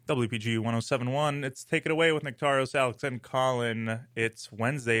WPG 1071. It's Take It Away with Nectarios, Alex, and Colin. It's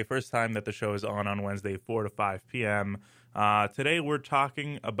Wednesday, first time that the show is on Wednesday, 4 to 5 p.m. Today we're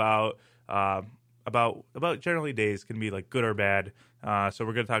talking about generally days can be like good or bad. So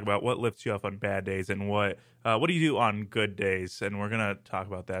we're going to talk about what lifts you up on bad days and what do you do on good days, and we're going to talk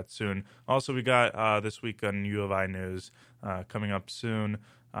about that soon. Also, we got this week on U of I news coming up soon,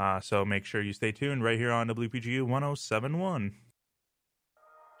 so make sure you stay tuned right here on WPGU 1071.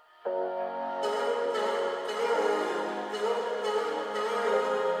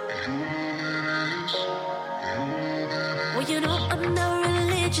 Well, you know I'm not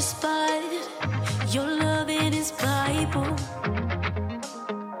religious, but your loving is Bible.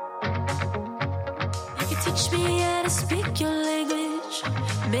 You can teach me how to speak your language,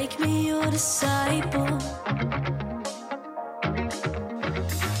 make me your disciple.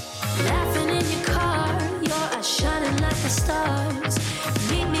 Laughing in your car, your eyes shining like the stars.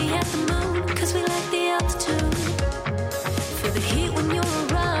 Meet me at the moon, cause we like the altitude. Feel the heat when you're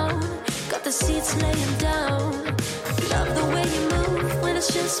around, got the seats laying down. Love the way you move when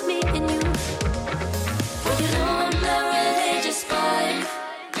it's just me and you. Well, you know I'm not religious, but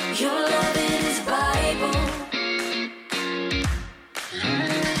your loving is Bible.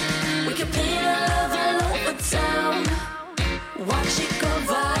 We can paint our love all over town, watch it go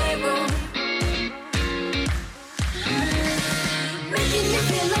viral. Making you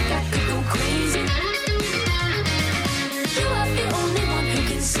feel like I could go crazy. You are the only one who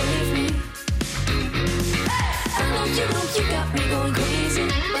can save me. You got me going crazy,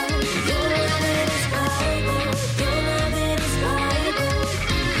 but your loving is Bible, your loving is Bible.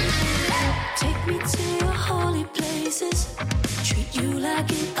 Take me to your holy places, treat you like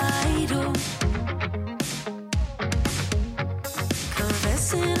an idol.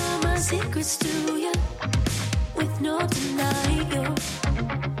 Confessing all my secrets to you, with no denial.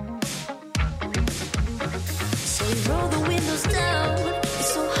 So you roll the windows down,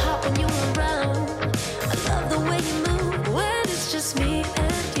 it's so hot when you're around. I love the way you move when it's just me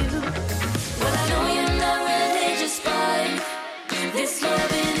and you. Well, I know you're not religious, but this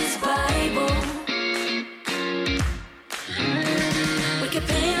loving is Bible. We can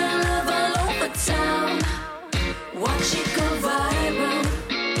paint our love all over town, watch it go viral.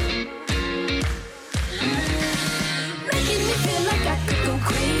 Making me feel like I could go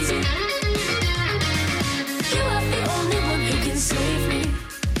crazy. You are the only one who can save me.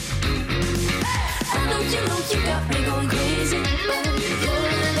 You got me going crazy, but your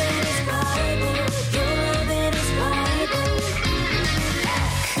loving is Bible, your loving is Bible.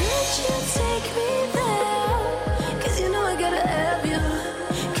 Could you take me there? Cause you know I gotta have you,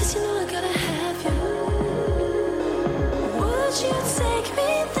 cause you know I gotta have you. Would you take me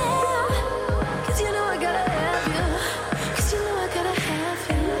there? Cause you know I gotta have you, cause you know I gotta have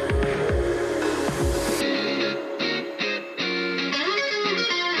you.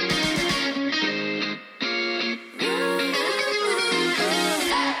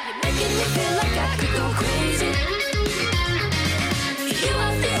 Feel like I could go crazy. You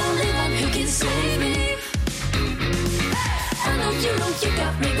are the only one who can save me. I know you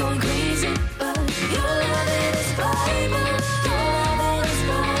got me going crazy, but your loving is Bible, your loving is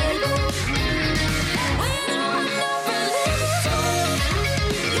Bible. When I'm not religious,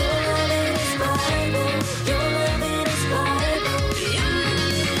 your loving is Bible, your loving is Bible.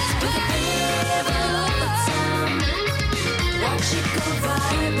 But baby, all the time, watch it go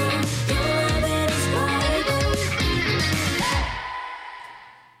viral.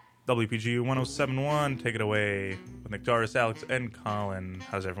 WPG 1071, take it away with Nectarios, Alex, and Colin.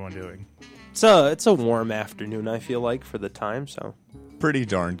 How's everyone doing? It's a warm afternoon, I feel like, for the time, so. Pretty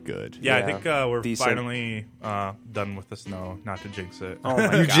darn good. Yeah, I think we're decent. Finally done with the snow, not to jinx it. Oh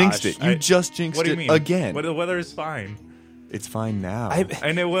my You gosh. jinxed it. You just jinxed what do you it mean? again. The weather is fine. It's fine now.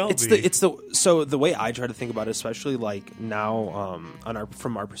 And it will it's be. So the way I try to think about it, especially like now,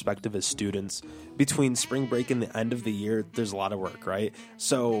 from our perspective as students, between spring break and the end of the year, there's a lot of work, right?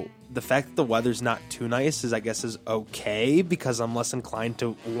 So the fact that the weather's not too nice is okay, because I'm less inclined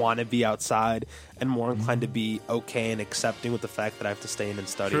to want to be outside and more inclined to be okay and accepting with the fact that I have to stay in and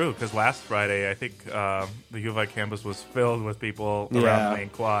study. True, because last Friday, I think the U of I campus was filled with people around the main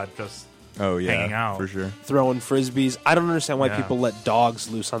quad just hanging out. For sure. Throwing frisbees. I don't understand why people let dogs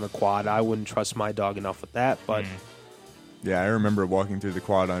loose on the quad. I wouldn't trust my dog enough with that, but... Yeah, I remember walking through the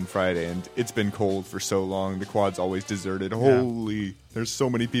quad on Friday, and it's been cold for so long. The quad's always deserted. Holy, there's so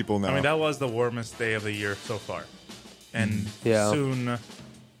many people now. I mean, that was the warmest day of the year so far. And soon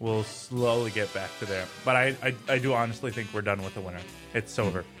we'll slowly get back to there. But I do honestly think we're done with the winter. It's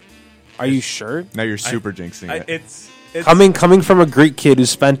over. Are you sure? Now you're super jinxing it. Coming from a Greek kid who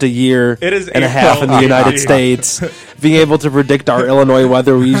spent a year It is and a half in the April United 18th. States, being able to predict our Illinois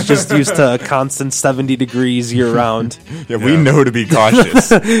weather, we just used to a constant 70 degrees year round. Yeah, we know to be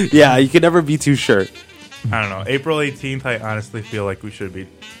cautious. Yeah, you can never be too sure. I don't know. April 18th, I honestly feel like we should be.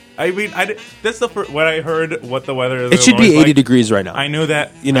 I mean, that's the first, when I heard what the weather is. It should be 80 degrees right now. I knew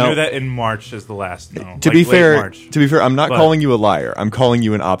that. You know- I knew that in March is the last. No, To like be late fair, March. I'm not But- calling you a liar. I'm calling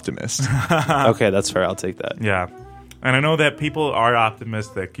you an optimist. Okay, that's fair. I'll take that. Yeah, and I know that people are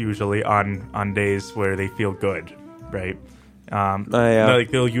optimistic usually on days where they feel good, right? Yeah. Like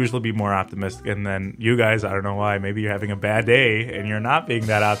they'll usually be more optimistic, and then you guys, I don't know why, maybe you're having a bad day and you're not being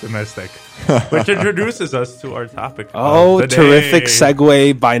that optimistic, which introduces us to our topic. Oh, of the terrific day.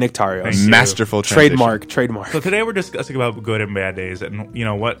 segue by Nectarios. Thank you. Masterful transition. Trademark. So today we're discussing about good and bad days, and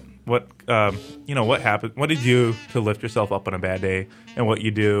what happened. What did you do to lift yourself up on a bad day, and what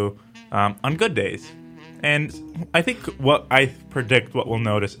you do on good days. And I think what I predict what we'll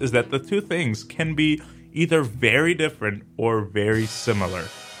notice is that the two things can be either very different or very similar.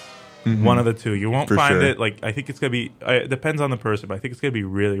 One of the two. You won't For find sure. it like I think it's gonna be. It depends on the person, but I think it's gonna be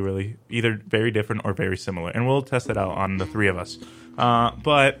really, really either very different or very similar. And we'll test it out on the three of us.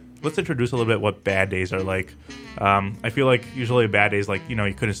 But let's introduce a little bit what bad days are like. I feel like usually a bad day is like you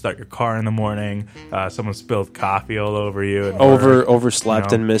couldn't start your car in the morning. Someone spilled coffee all over you. And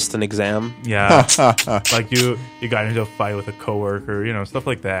Overslept You know. and missed an exam. yeah, like you got into a fight with a coworker. Stuff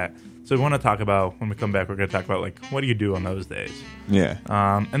like that. So we want to talk about when we come back. We're going to talk about like what do you do on those days. Yeah.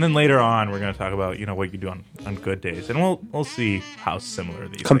 And then later on, we're going to talk about what you do on good days, and we'll see how similar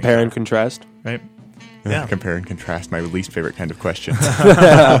these Compare and things contrast. are, right? Yeah. Compare and contrast, my least favorite kind of question.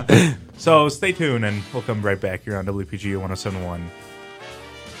 So stay tuned, and we'll come right back here on WPGU 107.1.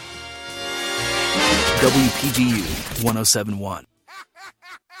 WPGU 1071.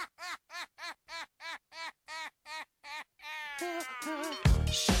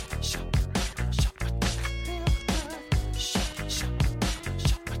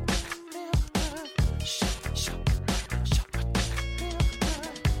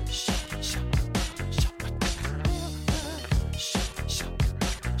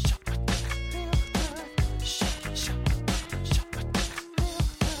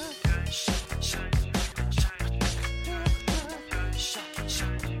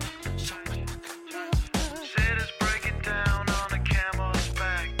 Sailors break it down on a camel's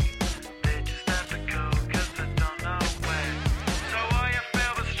back. They just have to go 'cause they don't know where. So all you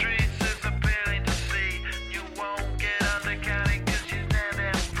feel the streets is appealing to see. You won't get undercounted 'cause you're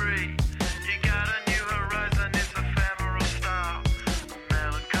never free. You got a new horizon, it's ephemeral style. A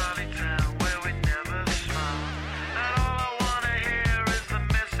melancholy town where we never smile. And all I wanna hear is the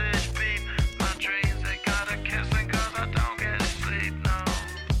message beep. My dreams, they gotta kiss me 'cause I don't get sleep, no.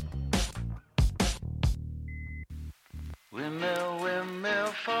 Windmill,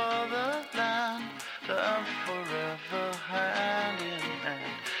 windmill for the land, I'm forever hand in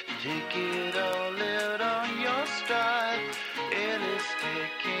hand. Take it all, live on your stride. It is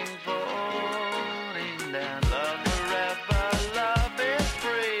taking, falling down. Love forever, love is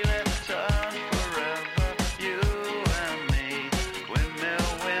free. Let's turn forever, you and me.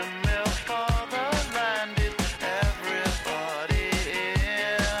 Windmill for the land, it's everybody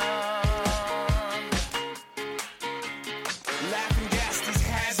in. Laughing gas, these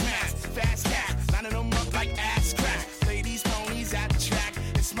hazmats, fast cat, lining them up like ass crack. Play these ponies at the track.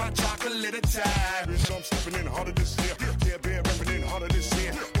 It's my chocolate attack. So I'm stepping in harder this year. Yeah, bear repping in harder this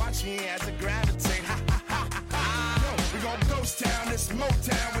year. Watch me as I gravitate. Ha ha ha ha. Yo, we gon' ghost town, this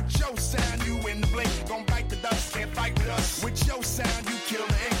Motown with your sound. You in the blink, gon' bite the dust, can't fight with us. With your sound, you kill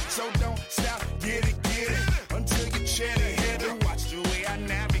the ink. So don't stop, get it, until you chat ahead and watch the way I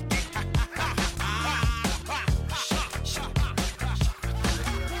navigate. Ha ha ha ha.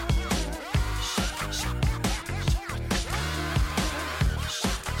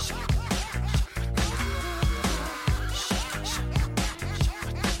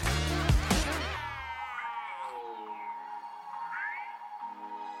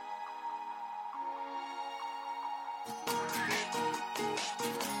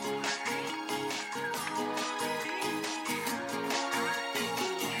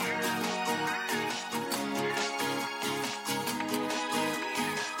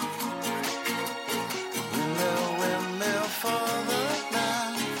 Windmill for the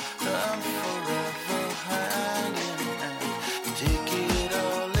land, I'm forever hand in hand. Take it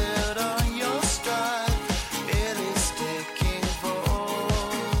all, live on your stride. It is taking,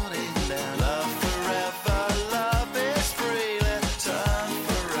 falling down. Love forever, love is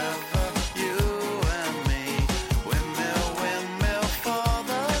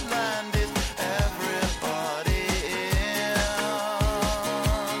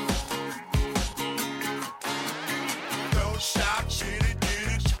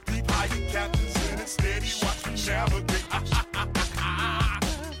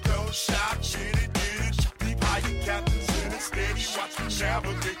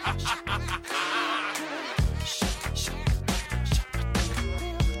Saturday.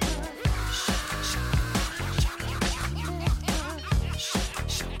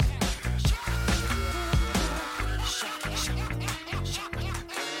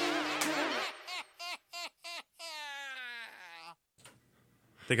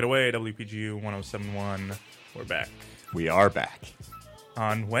 Take it away, WPGU 1071. We're back We are back.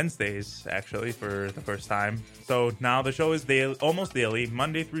 on Wednesdays, actually, for the first time. So now the show is daily, almost daily,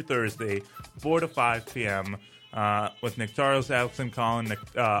 Monday through Thursday, 4 to 5 p.m. With Nick Charles, Alex, and Colin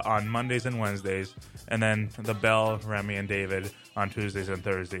on Mondays and Wednesdays, and then the Bell, Remy, and David on Tuesdays and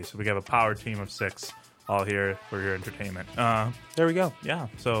Thursdays. So we have a power team of 6 all here for your entertainment. There we go. Yeah,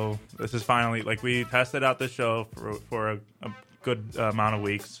 so this is finally, like, we tested out this show for a good amount of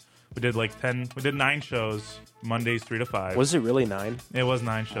weeks. We did 9 shows, Mondays 3 to 5. Was it really 9? It was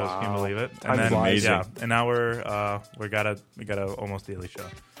 9 shows. Wow. Can you believe it? Time flies. yeah, and now we got a almost daily show.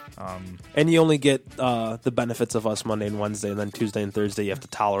 And you only get the benefits of us Monday and Wednesday, and then Tuesday and Thursday you have to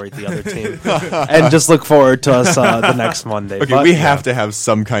tolerate the other team, and just look forward to us the next Monday. Okay, But, we have to have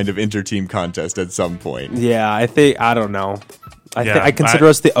some kind of inter-team contest at some point. Yeah, I don't know. Yeah, I consider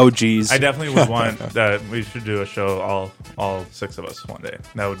us the OGs. I definitely would want that. We should do a show, all 6 of us, one day.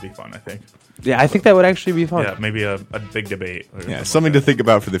 That would be fun, I think. Yeah, I think that would actually be fun. Yeah, maybe a big debate. Or Yeah, something to think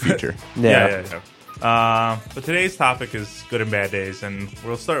about for the future. Yeah. But today's topic is good and bad days, and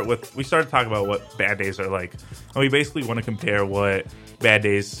we started talking about what bad days are like, and we basically want to compare what bad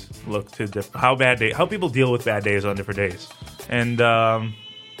days look to how people deal with bad days on different days, and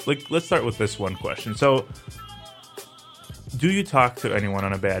let's start with this one question. So, do you talk to anyone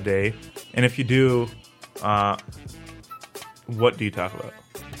on a bad day? And if you do, what do you talk about?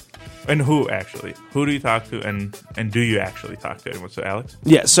 And who actually? Who do you talk to? And do you actually talk to anyone? So, Alex?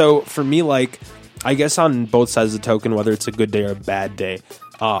 Yeah, so for me, I guess on both sides of the token, whether it's a good day or a bad day,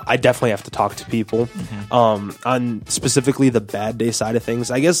 I definitely have to talk to people. On specifically the bad day side of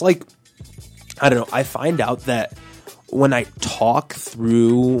things, I guess, I don't know, I find out that when I talk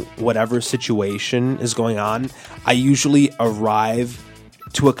through whatever situation is going on, I usually arrive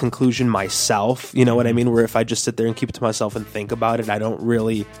to a conclusion myself. You know what I mean? Where if I just sit there and keep it to myself and think about it,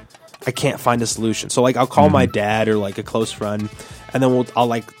 I can't find a solution. So I'll call my dad or a close friend, and then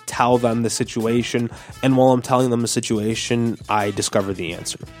I'll tell them the situation. And while I'm telling them the situation, I discover the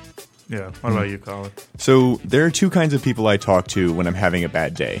answer. Yeah. What about you, Colin? So there are 2 kinds of people I talk to when I'm having a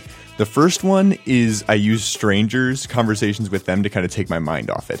bad day. The first one is I use strangers, conversations with them to kind of take my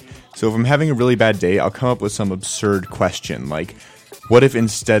mind off it. So if I'm having a really bad day, I'll come up with some absurd question like, what if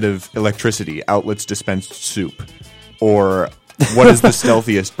instead of electricity, outlets dispensed soup? Or what is the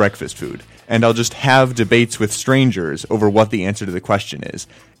stealthiest breakfast food? And I'll just have debates with strangers over what the answer to the question is.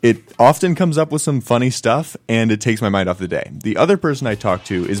 It often comes up with some funny stuff, and it takes my mind off the day. The other person I talk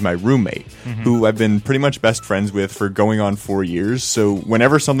to is my roommate, who I've been pretty much best friends with for going on 4 years. So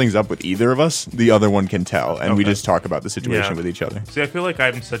whenever something's up with either of us, the other one can tell, and we just talk about the situation with each other. See, I feel like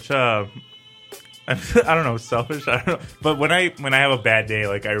I'm such a I don't know, selfish. I don't know, but when I have a bad day,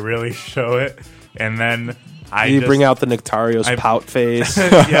 I really show it, and then You bring out the Nectario's pout face.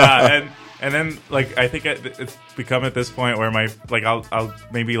 yeah, and then I think it's become at this point where I'll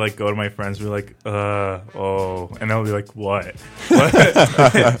maybe go to my friends and be like, and they'll be like, what?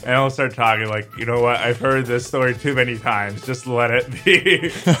 And I'll start talking you know what? I've heard this story too many times. Just let it be.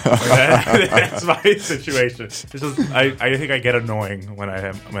 That's my situation. It's just I think I get annoying when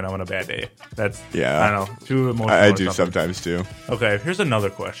I'm on a bad day. That's I don't know, too emotional. I or do something. sometimes too. Okay, here's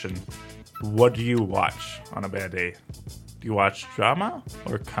another question. What do you watch on a bad day? Do you watch drama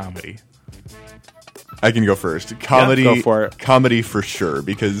or comedy? I can go first. Comedy, go for it. Comedy for sure,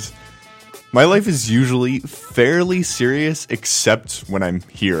 because my life is usually fairly serious, except when I'm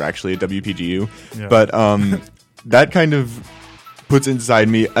here, actually, at WPGU. Yeah. But that kind of puts inside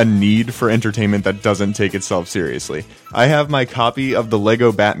me a need for entertainment that doesn't take itself seriously. I have my copy of the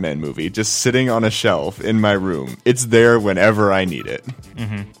Lego Batman movie just sitting on a shelf in my room. It's there whenever I need it.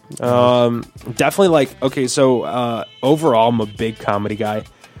 Definitely okay, so overall I'm a big comedy guy.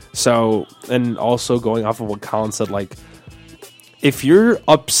 So, and also going off of what Colin said, if you're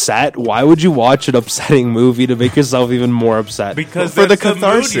upset, why would you watch an upsetting movie to make yourself even more upset? Because For the that's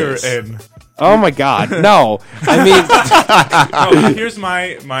catharsis. mood you're in. Oh my God, no. I mean, No, here's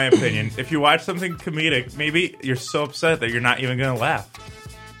my opinion. If you watch something comedic, maybe you're so upset that you're not even going to laugh.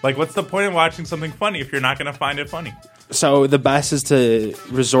 What's the point of watching something funny if you're not going to find it funny? So the best is to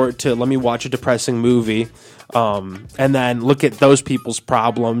resort to let me watch a depressing movie, and then look at those people's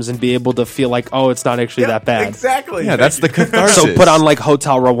problems and be able to feel like, oh, it's not actually that bad. Exactly. Yeah, that's the catharsis. So put on like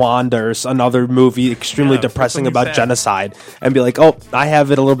Hotel Rwanda or another movie extremely Yeah, depressing something about sad. genocide, and be like, oh, I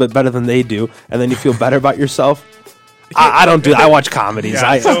have it a little bit better than they do, and then you feel better about yourself. I don't do that. I watch comedies.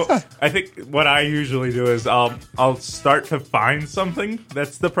 Yeah, so I think what I usually do is I'll start to find something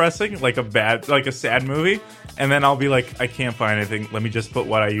that's depressing, like a sad movie, and then I'll be like, I can't find anything. Let me just put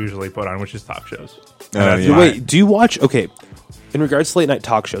what I usually put on, which is talk shows. And Oh, that's yeah. my- Wait, do you watch? Okay, in regards to late night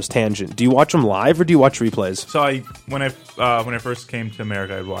talk shows, tangent. Do you watch them live or do you watch replays? So when I first came to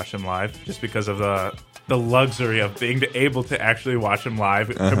America, I'd watch them live just because of the luxury of being able to actually watch them live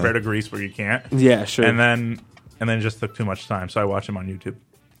compared to Greece where you can't. Yeah, sure. And then it just took too much time, so I watch them on YouTube.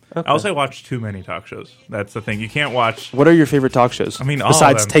 I also watch too many talk shows. That's the thing. You can't watch What are your favorite talk shows? I mean, all of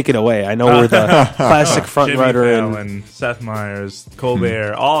besides them. Take It Away. I know we're the classic front Jimmy runner. And Fallon, Seth Meyers,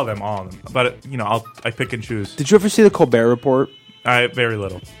 Colbert, all of them. But I pick and choose. did you ever see the Colbert Report? Very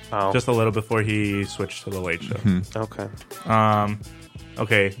little, Oh. just a little before he switched to the Late Show. Okay.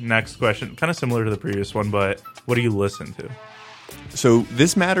 Okay, next question. Kind of similar to the previous one, but what do you listen to? So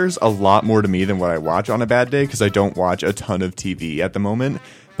this matters a lot more to me than what I watch on a bad day because I don't watch a ton of TV at the moment.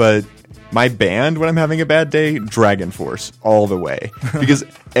 But my band, when I'm having a bad day, Dragon Force, all the way. Because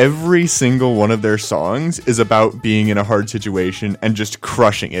every single one of their songs is about being in a hard situation and just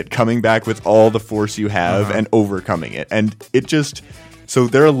crushing it, coming back with all the force you have and overcoming it. And it just... So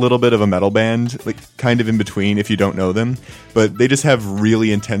they're a little bit of a metal band, like kind of in between if you don't know them, but they just have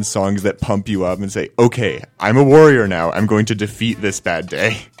really intense songs that pump you up and say, okay, I'm a warrior now. I'm going to defeat this bad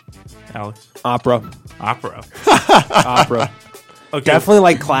day. Alex? Opera. Opera. Opera. Okay. Definitely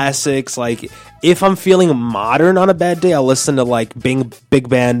like classics. Like if I'm feeling modern on a bad day, I'll listen to like big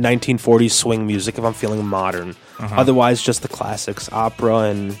band 1940s swing music if I'm feeling modern. Otherwise, just the classics, opera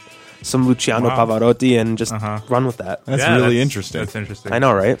and some Luciano Wow. Pavarotti, and just run with that. That's Yeah, really interesting. That's interesting. I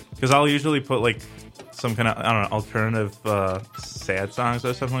know, right? Because I'll usually put like some kind of, I don't know, alternative sad songs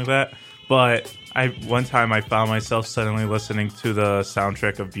or something like that. But one time I found myself suddenly listening to the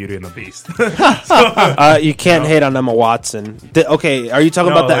soundtrack of Beauty and the Beast. You can't hate on Emma Watson. Okay, are you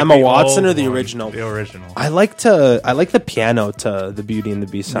talking about the like Emma Watson or old the one. original? The original. I like the piano to the Beauty and the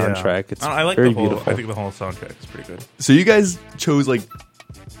Beast soundtrack. Yeah. It's I like very the whole, beautiful. I think the whole soundtrack is pretty good. So you guys chose like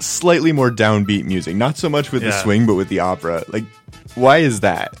slightly more downbeat music, not so much with the Yeah. swing, but with the opera. Like, why is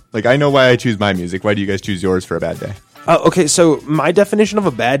that? Like, I know why I choose my music. Why do you guys choose yours for a bad day? Okay, so my definition of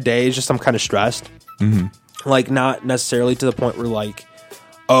a bad day is just I'm kind of stressed. Like, not necessarily to the point where like,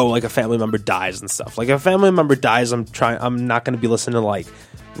 oh, like a family member dies and stuff. Like, if a family member dies, I'm not going to be listening to like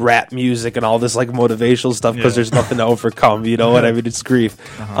rap music and all this like motivational stuff because Yeah. there's nothing to overcome. You know what I mean? It's grief.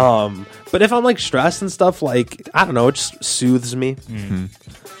 But if I'm like stressed and stuff, like I don't know, it just soothes me.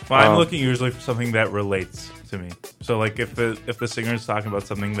 Well, I'm looking usually for something that relates to me. So, like, if the singer is talking about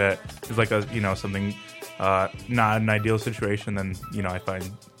something that is like something not an ideal situation, then I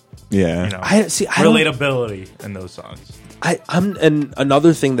find Yeah. I don't. relatability in those songs. And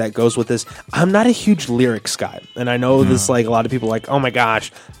another thing that goes with this, I'm not a huge lyrics guy, and I know this like a lot of people are like, oh my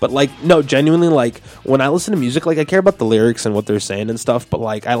gosh, but like no, genuinely like when I listen to music, like I care about the lyrics and what they're saying and stuff, but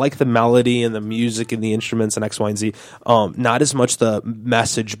like I like the melody and the music and the instruments and X, Y, and Z, not as much the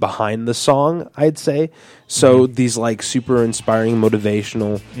message behind the song, I'd say. So these like super inspiring,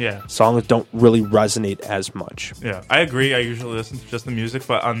 motivational Yeah. songs don't really resonate as much. Yeah, I agree. I usually listen to just the music,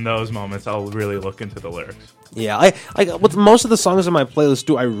 but on those moments, I'll really look into the lyrics. Yeah, I with most of the songs on my playlist,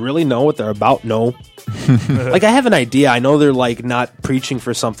 do I really know what they're about? No. Like I have an idea. I know they're like not preaching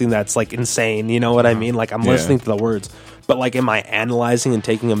for something that's like insane. You know what I mean? Like I'm Yeah. listening to the words, but like am I analyzing and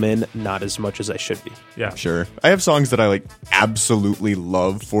taking them in? Not as much as I should be. Yeah, Sure. I have songs that I like absolutely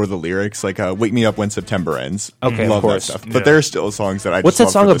love for the lyrics, like "Wake Me Up When September Ends." Okay, of love that course. stuff. Yeah. But there are still songs that I What's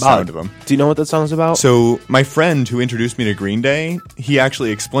just that love song for the about? sound of them. Do you know what that song's about? So my friend who introduced me to Green Day, he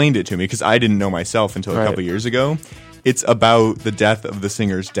actually explained it to me because I didn't know myself until a Right. couple years ago. It's about the death of the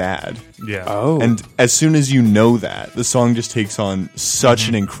singer's dad. yeah. oh, And as soon as you know that, the song just takes on such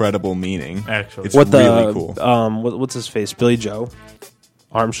an incredible meaning. Actually. It's what the really cool. what's his face? Billy Joe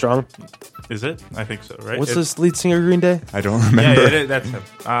Armstrong. Is it? I think so. Right? What's It- this lead singer of Green Day? I don't Yeah, remember. that's him.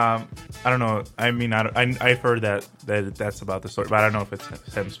 I don't know. I mean, I've heard that's about the story, but I don't know if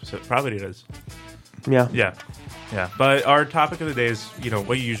it's him specific. Probably it is. Yeah. Yeah. Yeah. But our topic of the day is,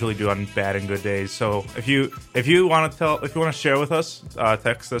 what you usually do on bad and good days. So if you want to share with us,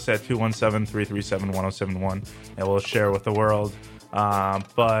 text us at 217-337-1071 and we'll share with the world.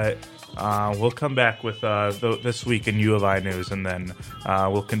 But we'll come back with this week in U of I news, and then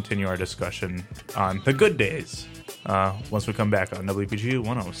we'll continue our discussion on the good days. once we come back on WPG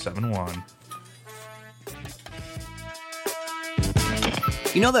 1071.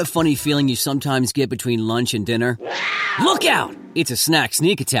 You know that funny feeling you sometimes get between lunch and dinner? Look out! It's a snack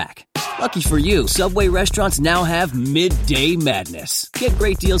sneak attack. Lucky for you, Subway restaurants now have Midday Madness. Get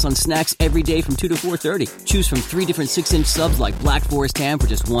great deals on snacks every day from 2 to 4:30. Choose from 3 different 6-inch subs like Black Forest ham for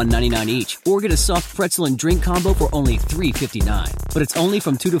just $1.99 each. Or get a soft pretzel and drink combo for only $3.59. But it's only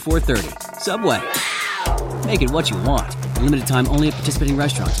from 2 to 4:30. Subway. Make it what you want. Limited time only at participating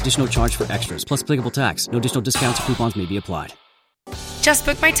restaurants. Additional charge for extras, plus applicable tax. No additional discounts or coupons may be applied. Just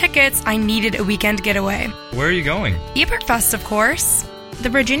booked my tickets. I needed a weekend getaway. Where are you going? Ebert Fest, of course. The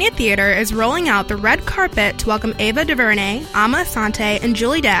Virginia Theater is rolling out the red carpet to welcome Ava DuVernay, Ama Asante, and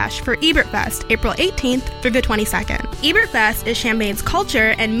Julie Dash for Ebert Fest, April 18th through the 22nd. Ebert Fest is Champaign's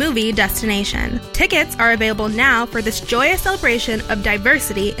culture and movie destination. Tickets are available now for this joyous celebration of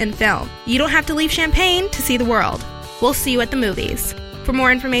diversity in film. You don't have to leave Champaign to see the world. We'll see you at the movies. For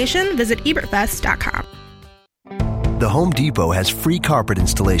more information, visit ebertfest.com. The Home Depot has free carpet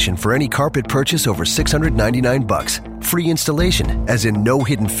installation for any carpet purchase over $699. Free installation, as in no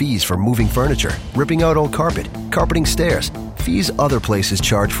hidden fees for moving furniture, ripping out old carpet, carpeting stairs. Fees other places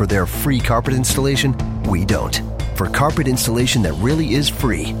charge for their free carpet installation, we don't. For carpet installation that really is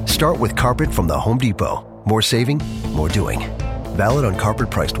free, start with carpet from the Home Depot. More saving, more doing. Valid on carpet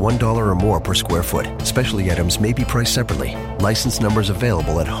priced $1 or more per square foot. Specialty items may be priced separately. License numbers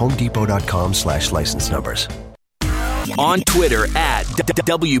available at homedepot.com/license numbers. On Twitter at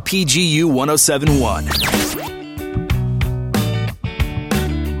WPGU 1071.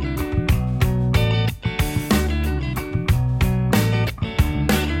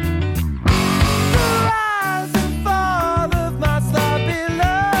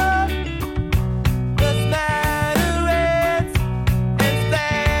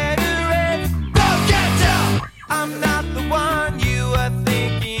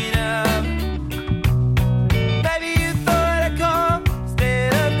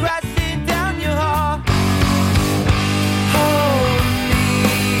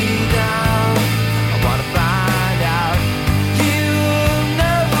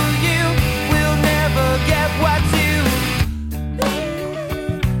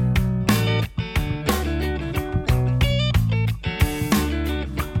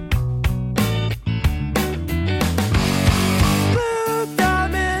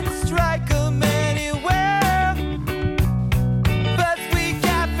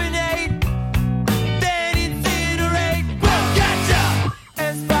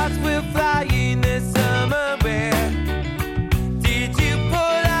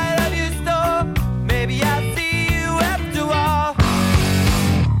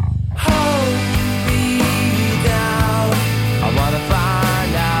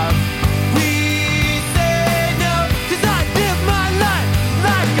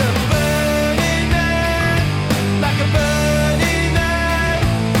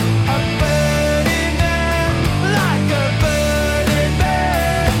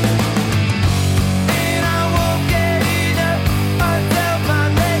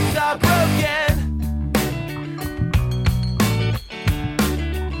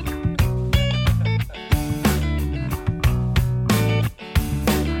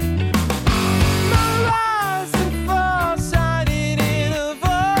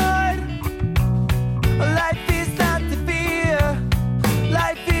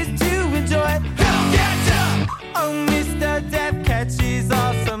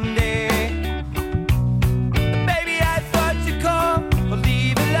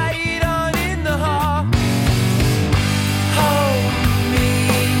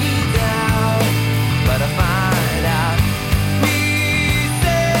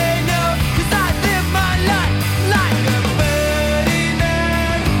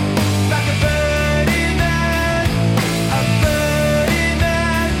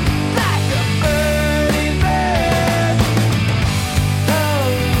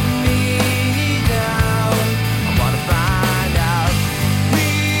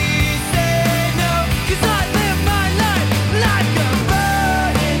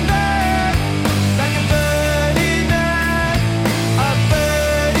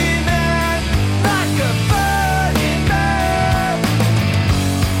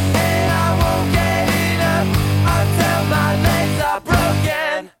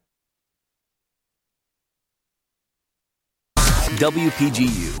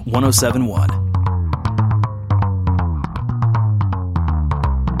 WPGU 1071.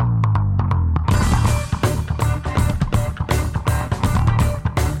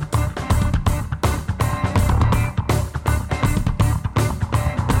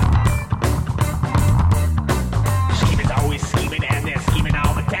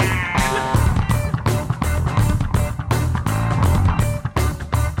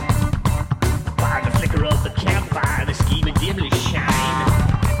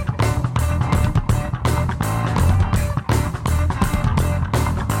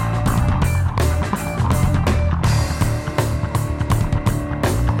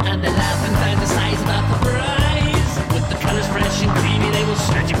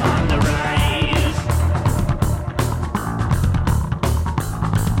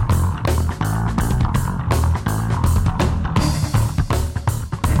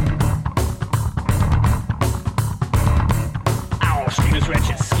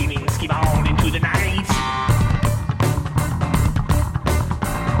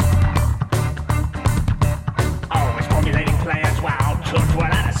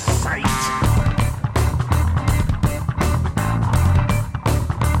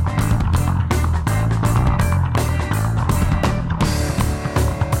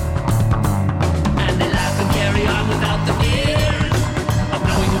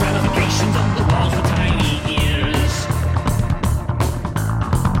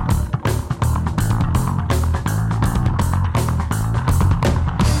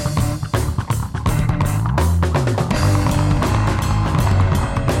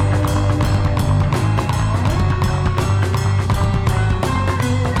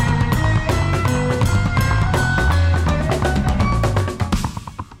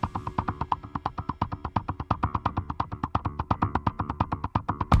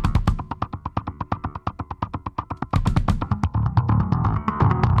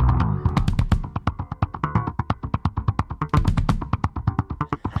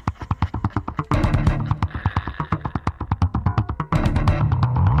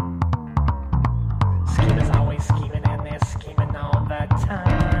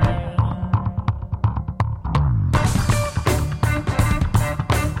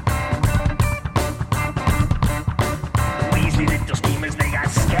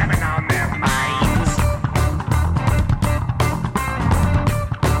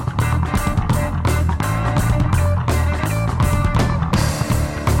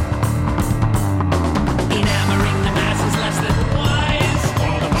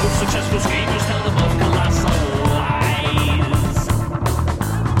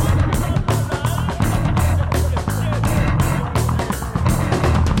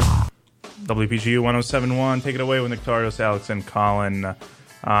 WPGU 1071. Take it away with Nectarios, Alex, and Colin.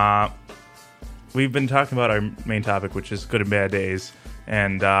 We've been talking about our main topic, which is good and bad days.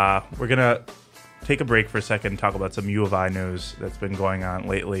 And we're going to take a break for a second and talk about some U of I news that's been going on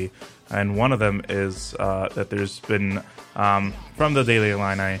lately. And one of them is that there's been, from the Daily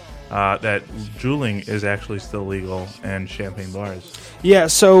Illini, that juuling is actually still legal in Champaign bars. Yeah,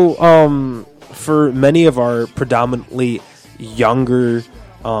 so for many of our predominantly younger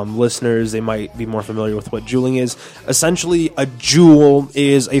listeners, they might be more familiar with what juuling is. Essentially, a juul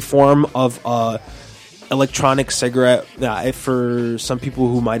is a form of electronic cigarette. For some people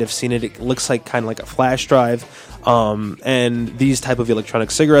who might have seen it, it looks like kind of like a flash drive. And these type of electronic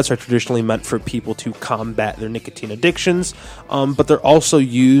cigarettes are traditionally meant for people to combat their nicotine addictions, but they're also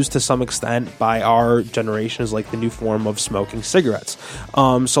used to some extent by our generation as like the new form of smoking cigarettes.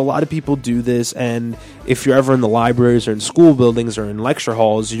 So a lot of people do this, and if you're ever in the libraries or in school buildings or in lecture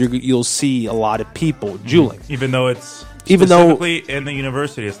halls, you'll see a lot of people juuling. Even though it's Even though- specifically in the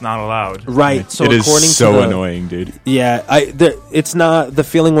university, it's not allowed. Right. So it is according so to the, annoying, dude. Yeah, it's not the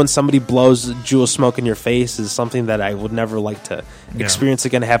feeling when somebody blows juul smoke in your face is something that I would never like to experience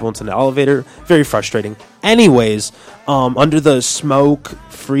again. It happens in an elevator. Very frustrating. Anyways, under the Smoke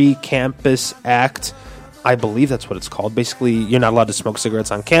Free Campus Act, I believe that's what it's called. Basically, you're not allowed to smoke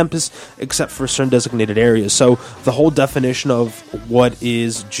cigarettes on campus except for certain designated areas. So the whole definition of what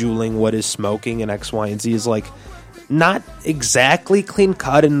is juuling, what is smoking, and X, Y, and Z is like not exactly clean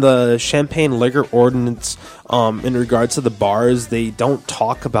cut in the Champaign liquor ordinance. In regards to the bars, they don't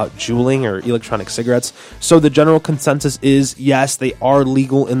talk about juuling or electronic cigarettes. So the general consensus is yes, they are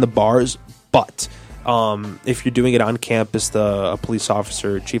legal in the bars, but if you're doing it on campus, a police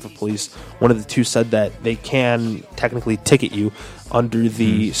officer, chief of police, one of the two said that they can technically ticket you under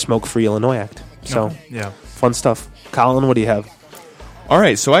the Smoke-Free Illinois Act. So, Yeah. fun stuff. Colin, what do you have? All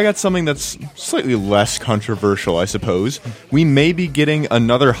right, so I got something that's slightly less controversial, I suppose. We may be getting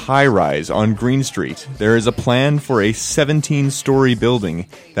another high-rise on Green Street. There is a plan for a 17-story building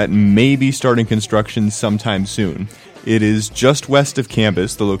that may be starting construction sometime soon. It is just west of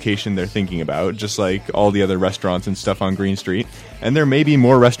campus, the location they're thinking about, just like all the other restaurants and stuff on Green Street. And there may be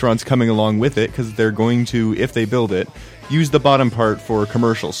more restaurants coming along with it because they're going to, if they build it, use the bottom part for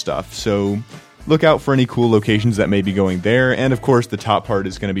commercial stuff. So look out for any cool locations that may be going there. And, of course, the top part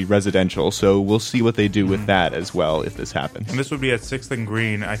is going to be residential, so we'll see what they do with that as well if this happens. And this would be at 6th and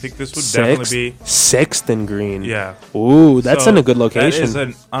Green. I think this would definitely be... 6th and Green. Yeah. Ooh, that's So in a good location. That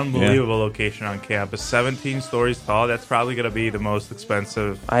is an unbelievable location on campus. 17 stories tall. That's probably going to be the most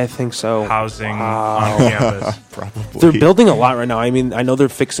expensive I think so. housing Wow. on campus. Probably. They're building a lot right now. I mean, I know they're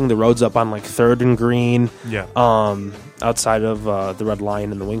fixing the roads up on like 3rd and Green. Yeah. Outside of the Red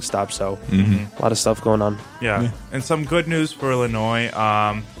Lion and the Wingstop. So a lot of stuff going on. Yeah. And some good news for Illinois.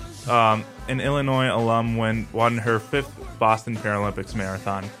 An Illinois alum won her 5th Boston Paralympics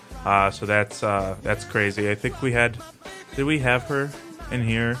marathon. So that's crazy. I think did we have her in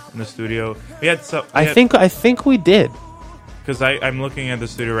here in the studio? I think we did. Because I'm looking at the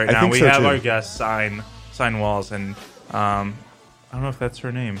studio right I now. think We so, have too. our guests sign walls, and I don't know if that's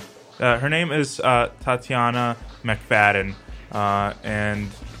her name. Her name is Tatiana McFadden,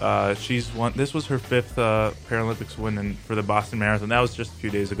 and she's won. This was her 5th Paralympics win for the Boston Marathon. That was just a few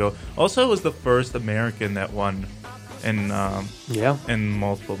days ago. Also, it was the first American that won in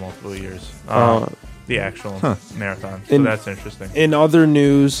multiple years. The actual marathon. So that's interesting. In other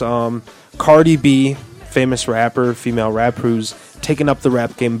news, Cardi B, famous rapper, female rapper, who's taken up the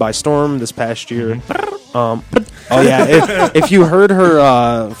rap game by storm this past year. Oh yeah, if you heard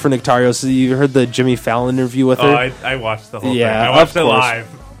her for Nectarios, you heard the Jimmy Fallon interview with her. I watched the whole Yeah, thing. I watched of it course. live,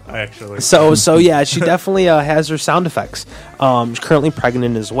 actually. So yeah, she definitely has her sound effects. She's currently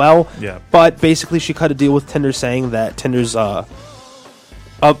pregnant as well. Yeah. But basically, she cut a deal with Tinder, saying that Tinder's a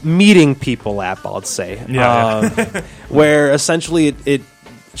meeting people app, I'll say. Yeah. Where essentially it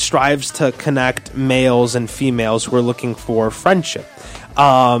strives to connect males and females who are looking for friendship.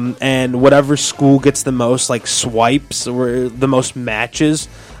 And whatever school gets the most like swipes or the most matches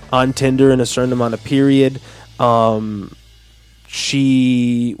on Tinder in a certain amount of period,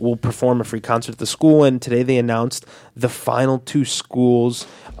 she will perform a free concert at the school. And today they announced the final 2 schools.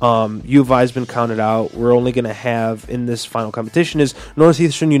 U of I has been counted out. We're only going to have in this final competition is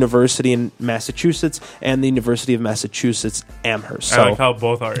Northeastern University in Massachusetts and the University of Massachusetts Amherst. I like how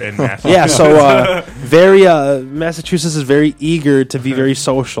both are in Massachusetts. Yeah, so very Massachusetts is very eager to be very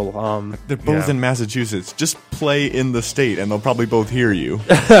social. They're both in Massachusetts. Just play in the state, and they'll probably both hear you.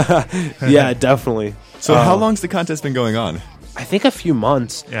 Yeah, definitely. So how long's the contest been going on? I think a few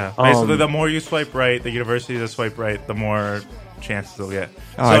months. Yeah, basically, the more you swipe right, the university that swipe right, the more chances they'll get.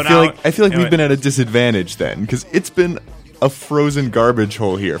 I feel like we've been at a disadvantage then, because it's been a frozen garbage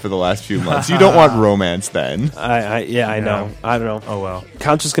hole here for the last few months. You don't want romance then. I know. I don't know. Oh well.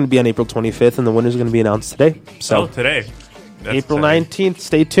 Count's is going to be on April 25th, and the winner's going to be announced today. So today. That's April today. 19th.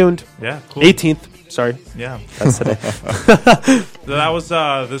 Stay tuned. Yeah, cool. 18th. Sorry. Yeah. That's today. So that was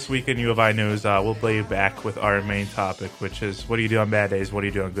this week in U of I news. We'll play you back with our main topic, which is what do you do on bad days? What do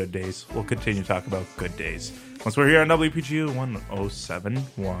you do on good days? We'll continue to talk about good days once we're here on WPGU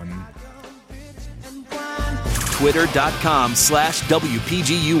 1071.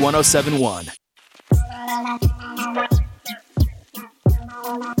 Twitter.com/WPGU1071.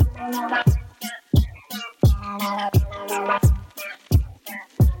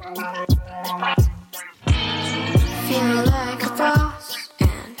 Feeling like a boss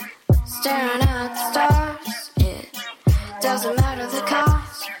and staring at the stars. It doesn't matter the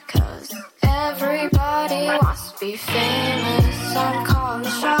cost, 'cause everybody wants to be famous. I'm calling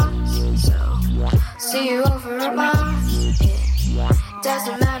the shots, so see you over a Mars. It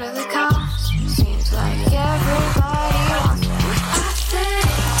doesn't matter the cost. Seems like everybody wants to. I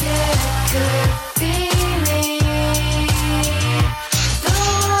think it could be me. The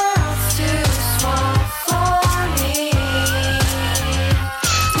world's too small for me.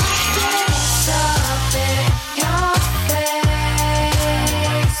 My face up in your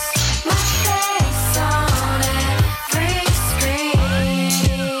face. My face on every screen.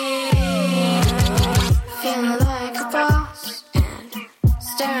 Feeling like a boss and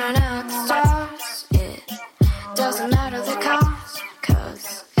staring at the stars. It doesn't matter the cost,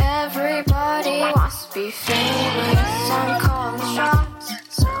 'cause everybody wants to be famous. I'm calling the shots,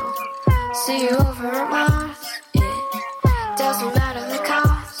 so see you over at Mars. It doesn't matter the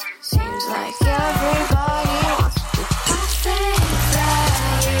cost. Seems like everybody wants to. I think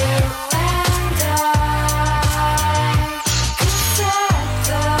that you and I could set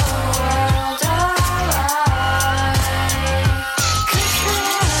the world alight. 'Cause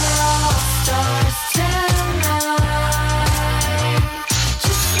we're all stars tonight.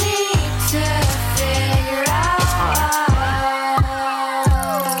 Just need to figure out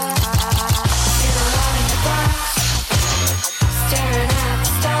feeling like a boss, staring at the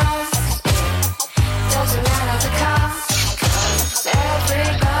stars. Doesn't matter the cost, 'cause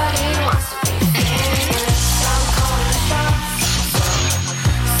everybody wants to be famous. I'm calling the shots, so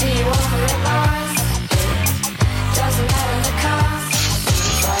see you over at Mars. Doesn't matter the cost.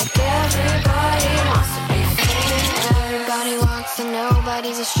 Seems like everybody wants to be famous. Everybody wants to,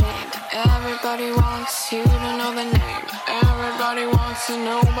 nobody's ashamed. Everybody wants you to know the name. Everybody wants to,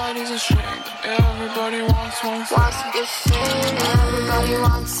 nobody's ashamed. Everybody wants to be famous. Everybody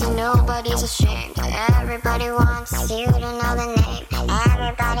wants to, nobody's ashamed. Everybody wants you to know the name.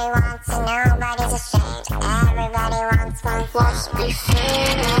 Everybody wants to, nobody's ashamed. Everybody wants to be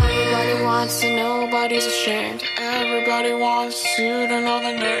famous. Everybody wants to, nobody's ashamed. Everybody wants you to know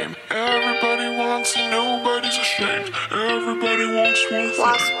the name. Everybody wants to, nobody's ashamed. Everybody wants to be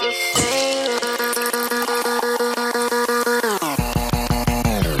famous.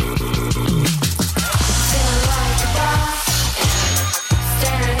 Feeling like a boss,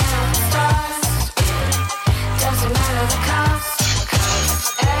 staring at the stars. Doesn't matter the cost,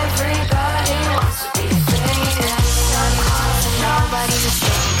 'cause everybody wants to be famous. Nobody's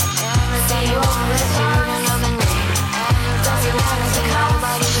ashamed. Everything you want is you to know the name. Doesn't matter the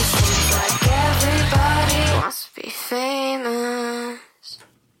nobody's ashamed. Like everybody wants to be famous.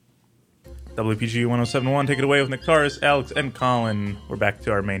 WPG 1071, take it away with Nick Torres, Alex, and Colin. We're back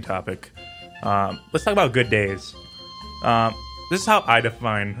to our main topic. Let's talk about good days. This is how I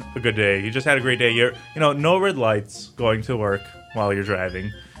define a good day. You just had a great day. No red lights going to work while you're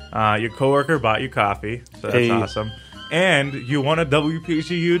driving. Your coworker bought you coffee, so that's awesome. And you won a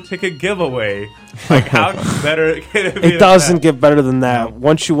WPGU ticket giveaway. Like, how better can it be? It doesn't get better than that.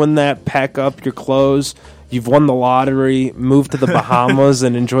 Once you win that, pack up your clothes. You've won the lottery. Move to the Bahamas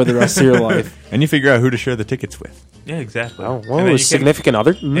and enjoy the rest of your life. And you figure out who to share the tickets with. Yeah, exactly. Oh, And well, then a you significant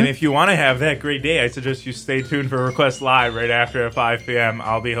other. And if you want to have that great day, I suggest you stay tuned for Request Live right after at 5 p.m.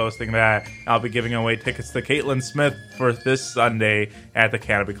 I'll be hosting that. I'll be giving away tickets to Caitlin Smith for this Sunday at the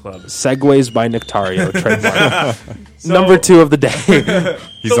Canopy Club. Segways by Nectario, trademark. Number 2 of the day.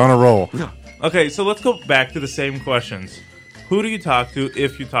 He's on a roll. Okay, so let's go back to the same questions. Who do you talk to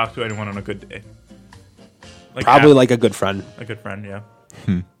if you talk to anyone on a good day? Probably like a good friend. A good friend, yeah.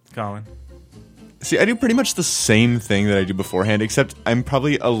 Colin? See, I do pretty much the same thing that I do beforehand, except I'm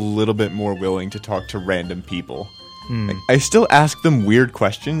probably a little bit more willing to talk to random people. Like, I still ask them weird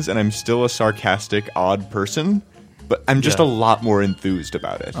questions, and I'm still a sarcastic, odd person, but I'm just a lot more enthused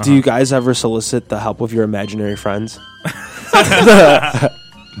about it. Do you guys ever solicit the help of your imaginary friends?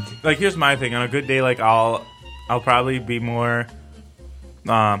 Like, here's my thing. On a good day, like, I'll probably be more,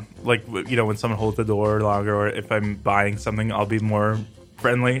 like, you know, when someone holds the door longer, or if I'm buying something, I'll be more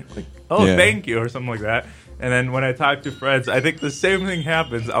friendly. Like, oh, Yeah. thank you, or something like that. And then when I talk to friends, I think the same thing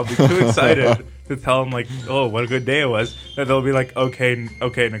happens. I'll be too excited to tell them, like, oh, what a good day it was, that they'll be like, okay,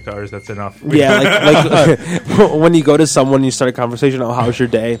 Nectars, that's enough. Yeah, like when you go to someone, you start a conversation, oh, how's your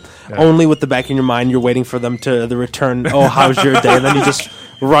day? Only with the back in your mind, you're waiting for them to the return, oh, how's your day? And then you just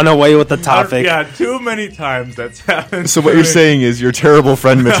run away with the topic. Yeah, too many times that's happened. So what you're saying is you're terrible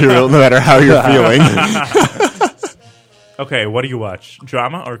friend material no matter how you're feeling. Okay, what do you watch?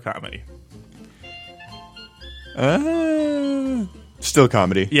 Drama or comedy? Still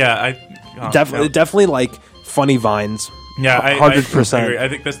comedy. Yeah, Definitely like funny vines. Yeah, 100%. I agree. I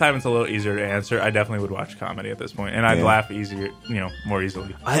think this time it's a little easier to answer. I definitely would watch comedy at this point, and I'd laugh more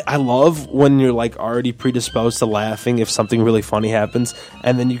easily. I love when you're like already predisposed to laughing if something really funny happens,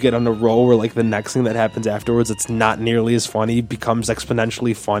 and then you get on a roll where like the next thing that happens afterwards, it's not nearly as funny, becomes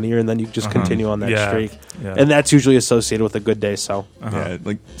exponentially funnier, and then you just continue on that streak. Yeah. And that's usually associated with a good day. So Yeah,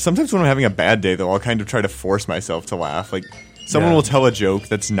 like sometimes when I'm having a bad day, though, I'll kind of try to force myself to laugh. Like someone will tell a joke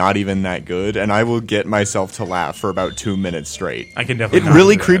that's not even that good, and I will get myself to laugh for about 2 minutes straight. I can definitely. It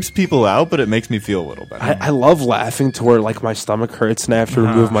really do that. creeps people out, but it makes me feel a little better. I love laughing to where like my stomach hurts and I have to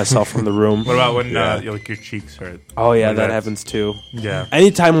remove myself from the room. What about when like your cheeks hurt? Oh yeah, Like that that's- happens too. Yeah.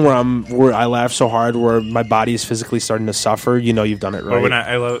 Anytime where I laugh so hard where my body is physically starting to suffer, you know you've done it right. Or when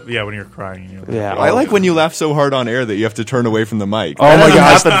I love, when you're crying. And you're like, Yeah. I like when you laugh so hard on air that you have to turn away from the mic. Oh that my hasn't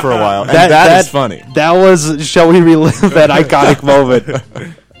gosh. happened for a while, and that is funny. That was, shall we relive that iconic moment?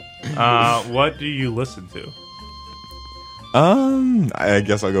 What do you listen to? I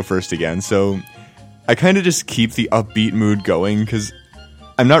guess I'll go first again. So I kind of just keep the upbeat mood going because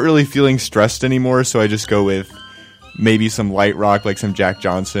I'm not really feeling stressed anymore. So I just go with maybe some light rock, like some Jack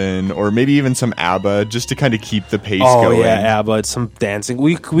Johnson, or maybe even some ABBA, just to kind of keep the pace going. Oh yeah, ABBA. It's some dancing.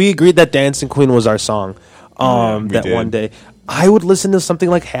 We agreed that Dancing Queen was our song. That did. one day, I would listen to something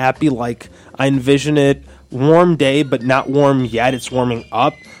like Happy. Like I envision it warm day, but not warm yet. It's warming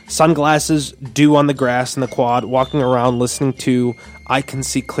up. Sunglasses, dew on the grass in the quad, walking around listening to I Can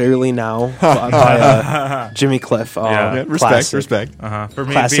See Clearly Now by Jimmy Cliff. Yeah, Respect. For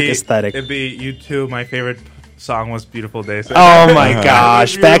me, Classic aesthetic. It'd be U2. My favorite song was "Beautiful Day." So Oh my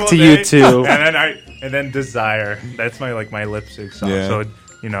gosh, back to Beautiful you Day. too. and then Desire. That's my my lip sync song. Yeah. So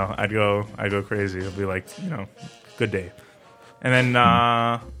I'd go crazy. It'll be like good day. And then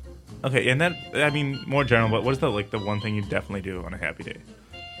okay, and then more general. But what is the one thing you definitely do on a happy day?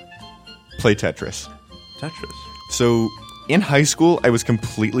 Play Tetris. Tetris. So in high school, I was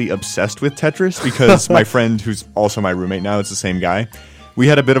completely obsessed with Tetris because my friend, who's also my roommate now, it's the same guy. We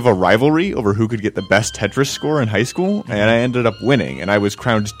had a bit of a rivalry over who could get the best Tetris score in high school, and I ended up winning, and I was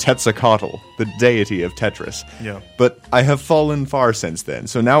crowned Tetzalcoatl, the deity of Tetris. Yeah. But I have fallen far since then,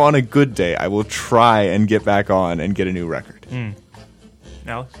 so now on a good day, I will try and get back on and get a new record.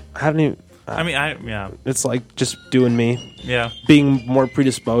 Alex. I haven't even. It's like just doing me. Yeah. Being more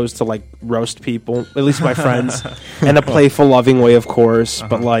predisposed to like roast people, at least my friends, in a playful, loving way, of course.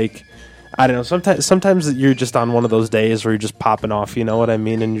 But like, I don't know. Sometimes you're just on one of those days where you're just popping off. You know what I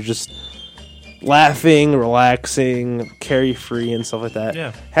mean? And you're just laughing, relaxing, carry-free, and stuff like that.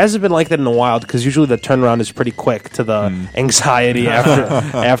 Yeah. Hasn't been like that in a while because usually the turnaround is pretty quick to the anxiety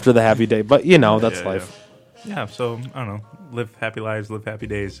after the happy day. But that's life. Yeah. So I don't know. Live happy lives, live happy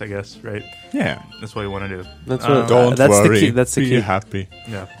days. I guess, right? Yeah. That's what you want to do. That's what. Don't that's worry. the key. That's the Be key. happy.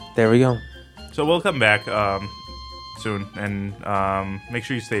 Yeah. There we go. So we'll come back soon, and make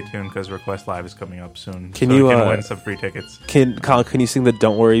sure you stay tuned because Request Live is coming up soon. Can so you, can win some free tickets? Colin, can you sing the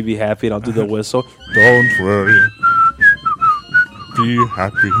 "Don't Worry, Be Happy"? And I'll do the whistle. Don't worry. Be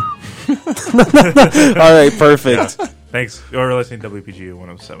happy. All right, perfect. Thanks. You're listening to WPGU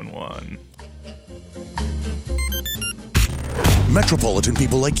 107.1. Metropolitan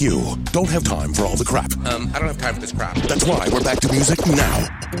people like you don't have time for all the crap. I don't have time for this crap. That's why we're back to music now.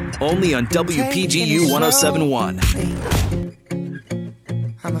 Only on WPGU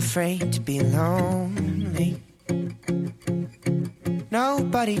 107.1. I'm afraid to be lonely.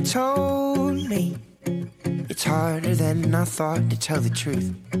 Nobody told me it's harder than I thought to tell the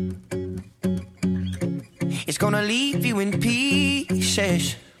truth. It's gonna leave you in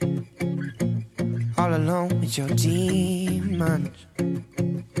pieces, all alone with your demons.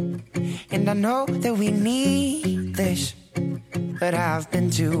 And I know that we need this, but I've been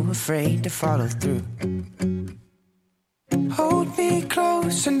too afraid to follow through. Hold me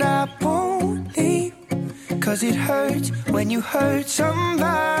close and I won't leave. 'cause it hurts when you hurt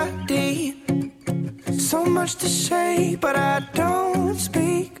somebody. So much to say, but I don't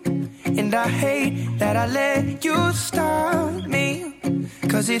speak. And I hate that I let you stop me,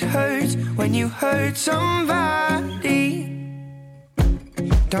 'cause it hurts when you hurt somebody.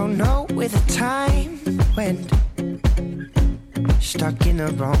 Don't know where the time went, stuck in the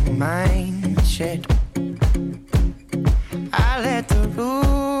wrong mindset. I let the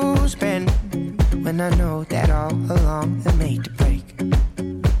rules bend when I know that all along they're made to break.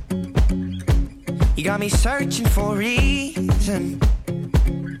 You got me searching for a reason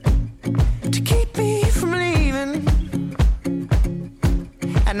to keep me from leaving,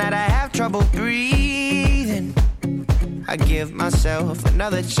 and that I have trouble breathing. I give myself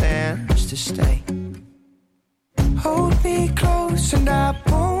another chance to stay. Hold me close and I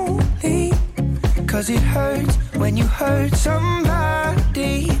won't leave, 'cause it hurts when you hurt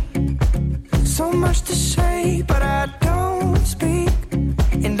somebody. So much to say, but I don't speak.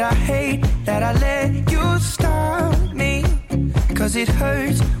 And I hate that I let you stop me, 'cause it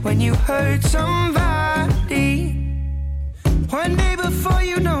hurts when you hurt somebody. One day before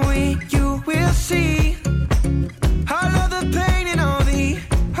you know it, you will see all of the pain and all the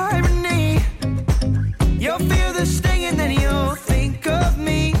irony. You'll feel the sting and then you'll think of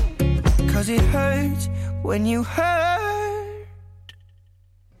me, 'cause it hurts when you hurt.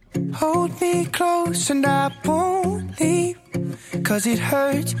 Hold me close and I won't leave, 'cause it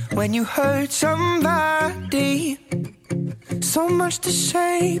hurts when you hurt somebody. So much to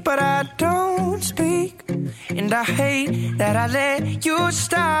say, but I don't speak. And I hate that I let you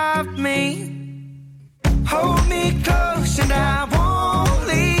stop me. Hold me close and I won't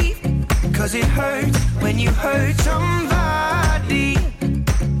leave, 'cause it hurts when you hurt somebody.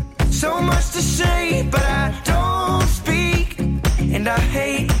 So much to say, but I don't speak. And I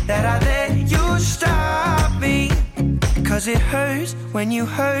hate that I let you stop me, 'cause it hurts when you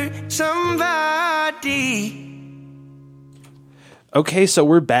hurt somebody. Okay, so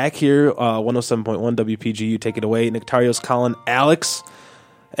we're back here, 107.1 WPGU. Take it away. Nectarios, Colin, Alex.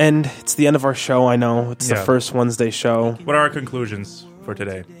 And it's the end of our show, I know. It's the first Wednesday show. What are our conclusions for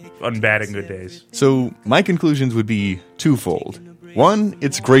today on bad and good days? So my conclusions would be twofold. One,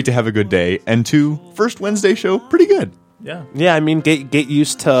 it's great to have a good day. And two, first Wednesday show, pretty good. Yeah. Yeah, I mean, get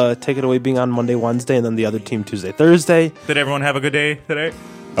used to Take It Away being on Monday, Wednesday, and then the other team Tuesday, Thursday. Did everyone have a good day today?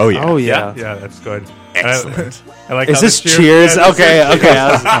 Oh, yeah. Oh, yeah. Yeah, that's good. Excellent. I like Is how this the cheers? Yeah,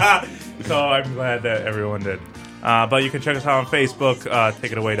 Okay. So I'm glad that everyone did. But you can check us out on Facebook.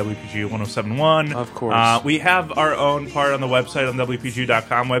 Take it away, WPGU 1071. Of course. We have our own part on the website, on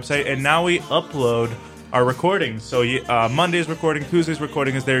WPGU.com website, and now we upload our recordings. So Monday's recording, Tuesday's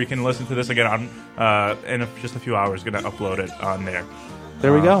recording is there. You can listen to this again on in just a few hours. Going to upload it on there.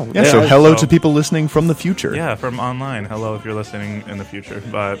 There we go. Yeah, so hello to people listening from the future. Yeah, from online. Hello if you're listening in the future.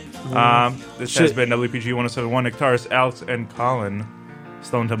 But this has been WPG 1071. Nectaris, Alex, and Colin,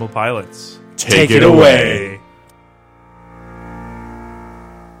 Stone Temple Pilots. Take it away.